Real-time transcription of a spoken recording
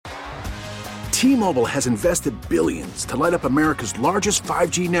T-Mobile has invested billions to light up America's largest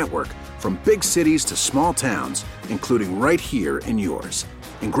 5G network, from big cities to small towns, including right here in yours.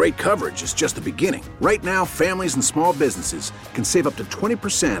 And great coverage is just the beginning. Right now, families and small businesses can save up to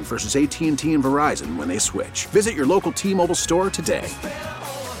 20% versus AT&T and Verizon when they switch. Visit your local T-Mobile store today.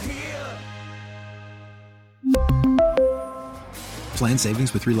 Plan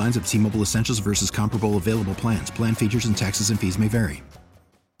savings with 3 lines of T-Mobile Essentials versus comparable available plans. Plan features and taxes and fees may vary.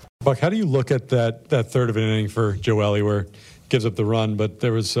 Buck, how do you look at that third of an inning for Joely where it gives up the run, but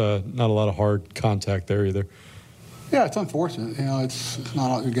there was not a lot of hard contact there either? Yeah, it's unfortunate. You know, it's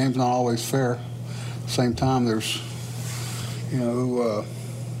not, the game's not always fair. At the same time, there's,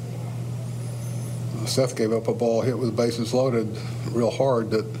 Seth gave up a ball hit with the bases loaded real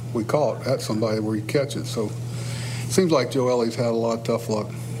hard that we caught at somebody where you catch it. So it seems like Joely's had a lot of tough luck.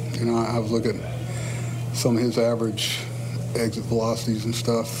 You know, I was looking at some of his average exit velocities and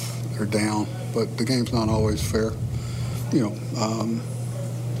stuff. They're down, but the game's not always fair. You know,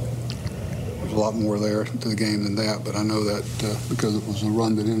 there's a lot more there to the game than that, but I know that because it was a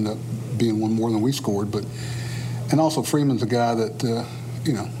run that ended up being one more than we scored. And also Freeman's a guy that,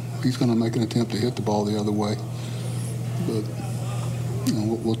 he's going to make an attempt to hit the ball the other way. But,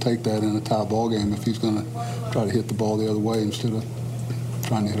 we'll take that in a tie ball game if he's going to try to hit the ball the other way instead of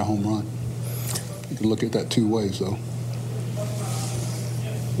trying to hit a home run. You can look at that 2 ways, though.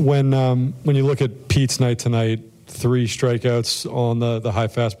 When you look at Pete's night tonight, 3 strikeouts on the high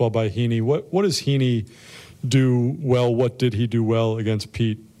fastball by Heaney. What does Heaney do well? What did he do well against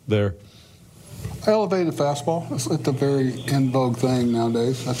Pete there? Elevated fastball. It's the very in vogue thing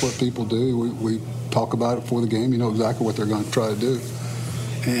nowadays. That's what people do. We talk about it before the game. You know exactly what they're going to try to do.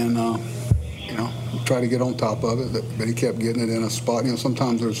 And, try to get on top of it. But he kept getting it in a spot. You know,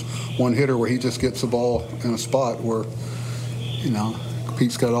 sometimes there's one hitter where he just gets the ball in a spot where,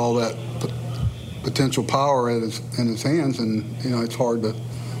 Pete's got all that potential power in his hands, and it's hard to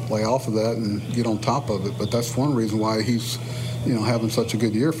lay off of that and get on top of it. But that's one reason why he's having such a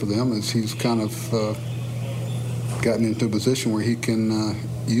good year for them, is he's kind of gotten into a position where he can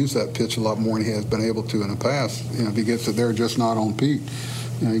use that pitch a lot more than he has been able to in the past. If he gets it there, just not on Pete.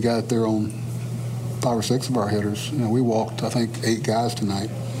 He got it there on 5 or 6 of our hitters. We walked, I think, 8 guys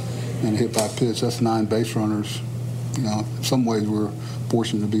tonight and hit by pitch. That's 9 base runners. In some ways we're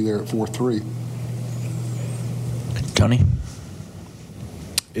fortunate to be there at 4-3. Tony?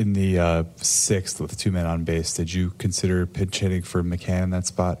 In the 6th with 2 men on base, did you consider pinch hitting for McCann in that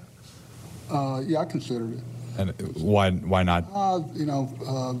spot? Yeah, I considered it. And why not?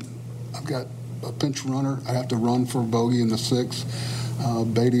 I've got a pinch runner. I have to run for Bogey in the 6th.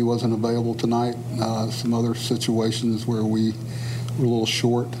 Beatty wasn't available tonight. Some other situations where we were a little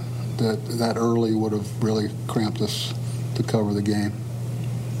short that early would have really cramped us to cover the game.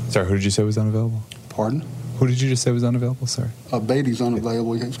 Sorry, who did you say was unavailable? Pardon? Who did you just say was unavailable? Sorry. Beatty's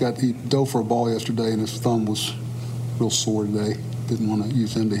unavailable. He dove for a ball yesterday, and his thumb was real sore today. Didn't want to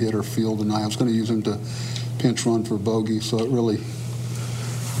use him to hit or field tonight. I was going to use him to pinch run for Bogey, so it really,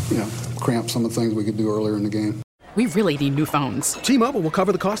 cramped some of the things we could do earlier in the game. We really need new phones. T-Mobile will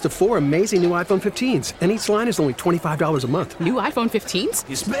cover the cost of 4 amazing new iPhone 15s, and each line is only $25 a month. New iPhone 15s?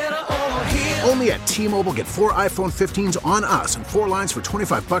 It's better over here. Only at T-Mobile, get 4 iPhone 15s on us and 4 lines for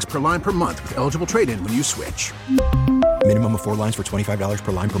 $25 per line per month with eligible trade-in when you switch. Minimum of 4 lines for $25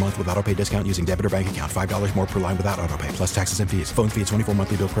 per line per month with autopay discount using debit or bank account. $5 more per line without autopay, plus taxes and fees. Phone fee at 24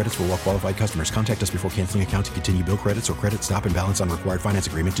 monthly bill credits for well-qualified customers. Contact us before canceling account to continue bill credits or credit stop and balance on required finance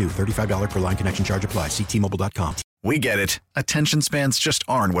agreement due. $35 per line connection charge applies. See T-Mobile.com. We get it. Attention spans just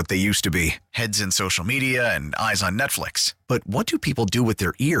aren't what they used to be. Heads in social media and eyes on Netflix. But what do people do with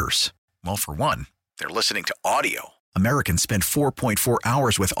their ears? Well, for one, they're listening to audio. Americans spend 4.4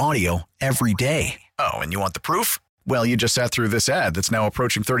 hours with audio every day. Oh, and you want the proof? Well, you just sat through this ad that's now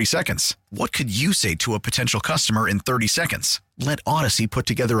approaching 30 seconds. What could you say to a potential customer in 30 seconds? Let Odyssey put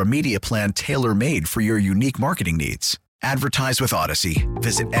together a media plan tailor-made for your unique marketing needs. Advertise with Odyssey.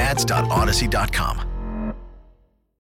 Visit ads.odyssey.com.